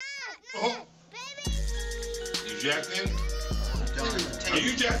Oh. You jacked in? Are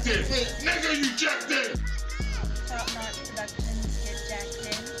you jacked in? Nigga, you jacked in! Top Notch Productions, get jacked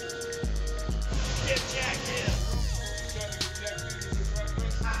in. Get jacked in!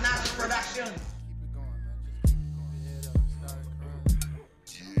 Notch Production. Keep it going, man. Just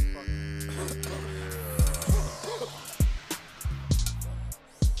keep it going. Head up, start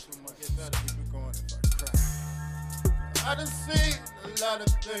too much get better. Keep it going if I cry. I done seen a lot of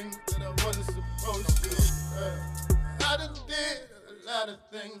things that I wasn't supposed to. I done did a lot of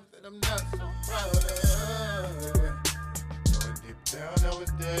things that I'm not so proud of. Knowing deep down I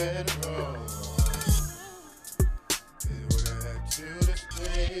was dead wrong. It would've had to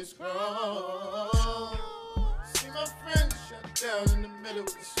stay strong. See my friend shut down in the middle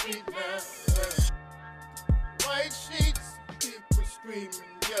of the street now. White sheets, people screaming,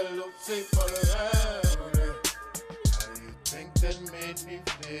 yellow tape all around. How do you think that made me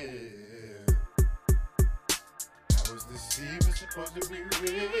feel? I was deceived, it's supposed to be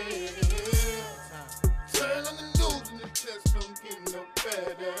real. Turn on the news and the text don't get no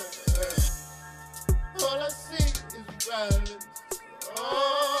better. All I see is violence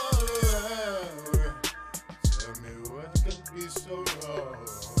all around. Tell me what could be so wrong.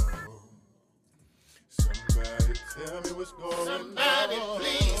 Somebody tell me what's going on. Somebody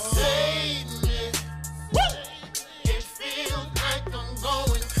please save me. It feels like I'm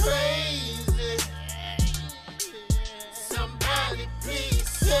going crazy. Somebody please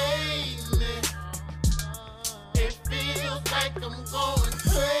save me. It feels like I'm going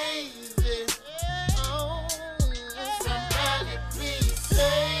crazy. Somebody please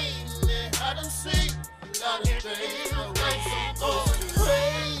save me. I done seen a lot of things. Like I'm going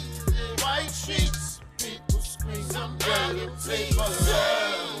crazy. White sheets, people scream. Somebody please save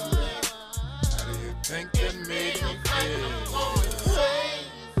me. How do you think that made me feel?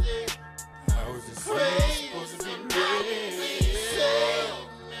 I was just supposed to be real.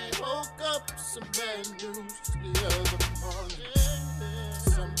 Woke up some bad news the other morning.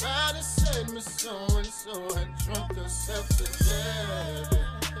 Somebody said me so-and-so had drunk herself to death.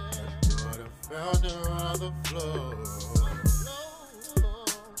 But I found her on the floor.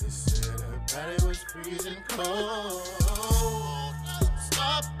 They said her body was freezing cold.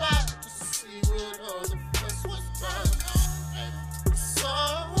 Stop by to see what all the fuss was about. Saw a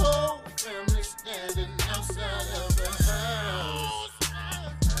whole family standing outside of the house. I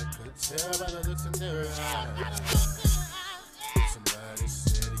could tell by the looks in their eyes. Somebody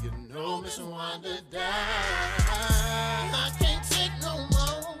said, you know, Miss Wanda died. I can't take no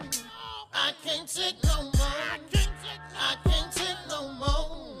more. I can't take no more. I can't take no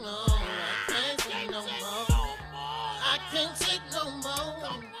more. No, I can't take no more. I can't take no more.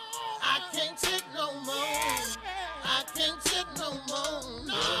 I can't take no more. I can't take no more.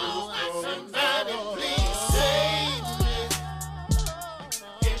 No, somebody please save me.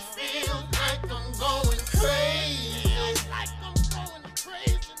 It feels like I'm going crazy.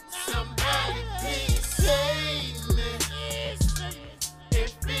 Somebody please save me. It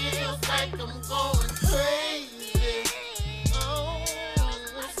feels like I'm going crazy. Oh,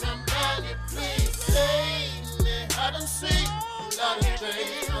 somebody please save me. I done seen a lot of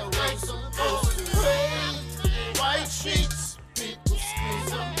things that was supposed to crazy. White sheets, people scream,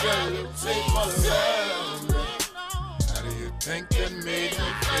 some yellow tape all around. How do you think that made me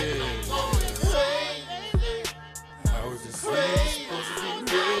feel? I was just supposed to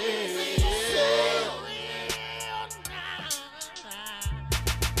be real.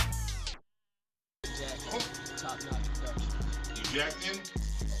 Top Notch Production. You jacked in?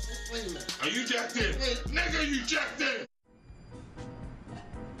 Wait a minute. Are you jacked in? Nigga, you jacked in!